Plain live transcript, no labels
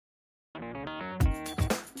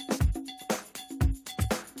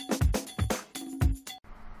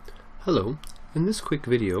Hello, in this quick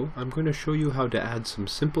video I'm going to show you how to add some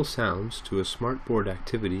simple sounds to a smartboard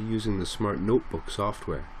activity using the Smart Notebook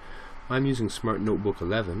software. I'm using Smart Notebook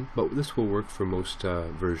 11, but this will work for most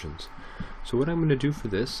versions. So what I'm going to do for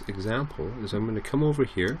this example is I'm going to come over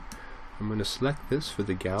here, I'm going to select this for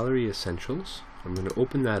the Gallery Essentials, I'm going to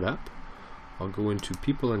open that up, I'll go into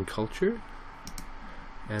People and Culture,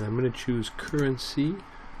 and I'm going to choose Currency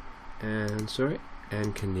and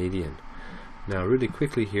Canadian. Now really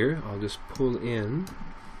quickly here, I'll just pull in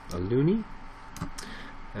a loonie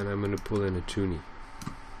and I'm going to pull in a toonie.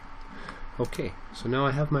 Okay, so now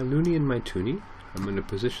I have my loonie and my toonie. I'm going to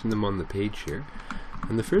position them on the page here.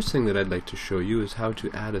 And the first thing that I'd like to show you is how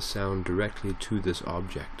to add a sound directly to this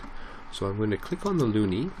object. So I'm going to click on the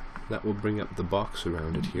loonie, that will bring up the box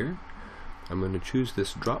around it here. I'm going to choose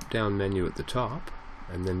this drop down menu at the top,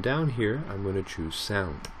 and then down here I'm going to choose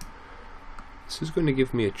sound. This is going to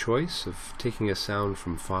give me a choice of taking a sound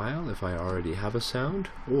from file if I already have a sound,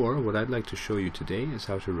 or what I'd like to show you today is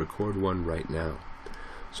how to record one right now.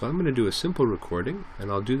 So I'm going to do a simple recording, and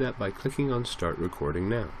I'll do that by clicking on Start Recording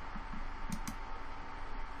Now.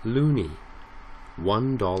 Loonie,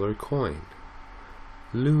 $1 coin,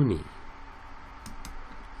 loonie,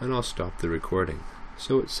 and I'll stop the recording.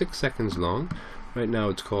 So it's 6 seconds long. Right now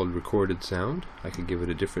it's called recorded sound. I could give it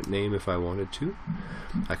a different name if I wanted to.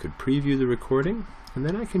 I could preview the recording, and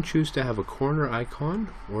then I can choose to have a corner icon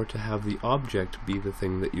or to have the object be the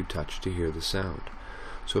thing that you touch to hear the sound.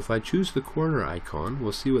 So if I choose the corner icon,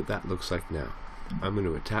 we'll see what that looks like now. I'm going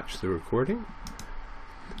to attach the recording,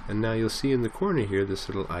 and now you'll see in the corner here this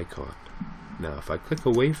little icon. Now if I click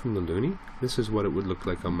away from the loonie, this is what it would look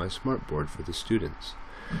like on my smartboard for the students.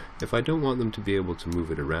 If I don't want them to be able to move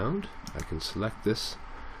it around, I can select this,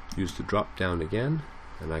 use the drop down again,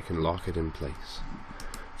 and I can lock it in place.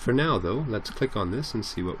 For now though, let's click on this and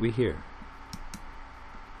see what we hear.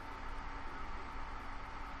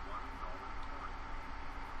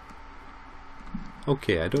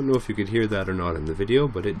 Okay, I don't know if you could hear that or not in the video,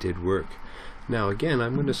 but it did work. Now again,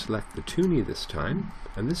 I'm going to select the toonie this time,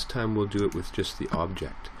 and this time we'll do it with just the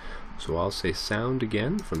object. So I'll say sound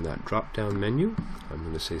again from that drop down menu. I'm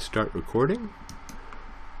going to say start recording,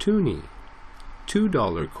 toonie,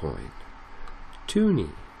 $2 coin, toonie,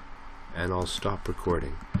 and I'll stop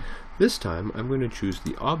recording. This time I'm going to choose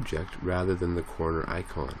the object rather than the corner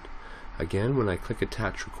icon. Again, when I click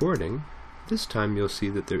attach recording, this time you'll see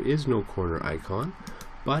that there is no corner icon,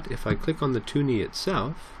 but if I click on the toonie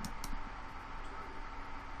itself,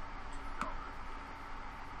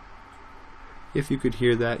 if you could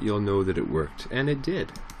hear that, you'll know that it worked, and it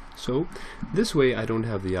did. So this way I don't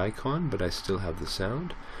have the icon, but I still have the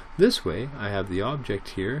sound. This way I have the object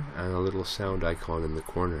here and a little sound icon in the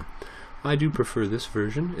corner. I do prefer this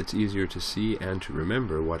version. It's easier to see and to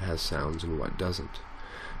remember what has sounds and what doesn't.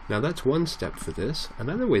 Now that's one step for this.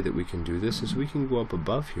 Another way that we can do this is we can go up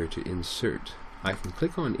above here to insert. I can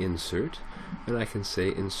click on insert and I can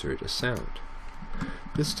say insert a sound.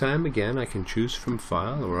 This time again I can choose from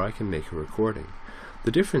file or I can make a recording.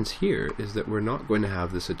 The difference here is that we're not going to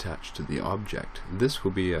have this attached to the object. This will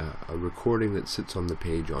be a recording that sits on the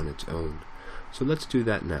page on its own. So let's do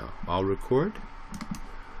that now. I'll record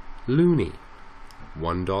loonie,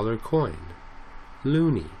 $1 coin,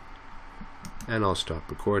 loonie, and I'll stop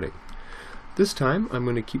recording. This time I'm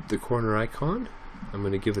going to keep the corner icon. I'm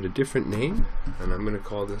going to give it a different name, and I'm going to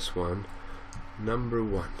call this one number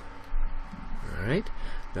 1. Alright,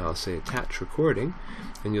 now I'll say attach recording,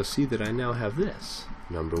 and you'll see that I now have this,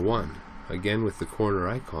 number 1, again with the corner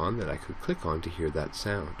icon that I could click on to hear that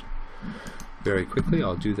sound. Very quickly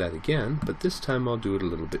I'll do that again, but this time I'll do it a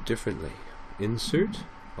little bit differently. Insert,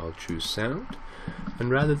 I'll choose sound, and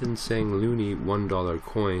rather than saying loonie, $1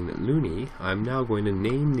 coin, loonie, I'm now going to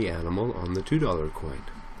name the animal on the $2 coin.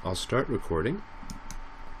 I'll start recording.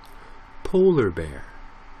 Polar bear,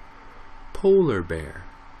 polar bear.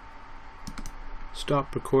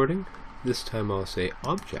 Stop recording. This time I'll say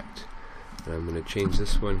object, and I'm going to change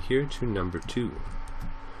this one here to number 2,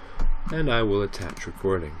 and I will attach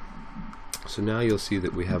recording. So now you'll see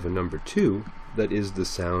that we have a number 2 that is the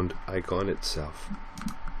sound icon itself.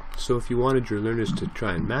 So if you wanted your learners to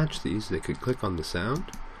try and match these, they could click on the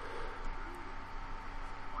sound,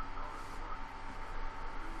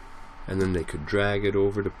 and then they could drag it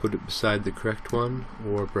over to put it beside the correct one,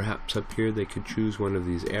 or perhaps up here they could choose one of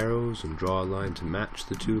these arrows and draw a line to match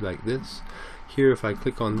the two like this. Here if I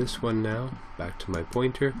click on this one now, back to my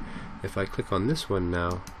pointer, if I click on this one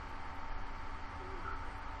now,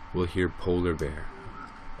 we'll hear polar bear.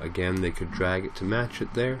 Again, they could drag it to match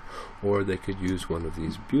it there, or they could use one of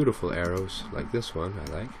these beautiful arrows like this one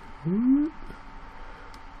I like.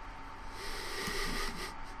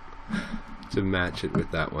 to match it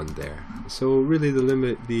with that one there. So really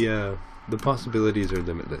the possibilities are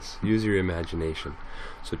limitless. Use your imagination.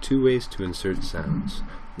 So 2 ways to insert sounds.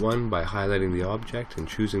 One by highlighting the object and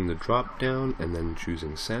choosing the drop down and then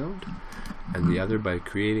choosing sound, and the other by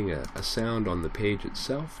creating a sound on the page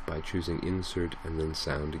itself by choosing insert and then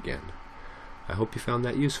sound again. I hope you found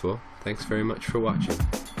that useful. Thanks very much for watching.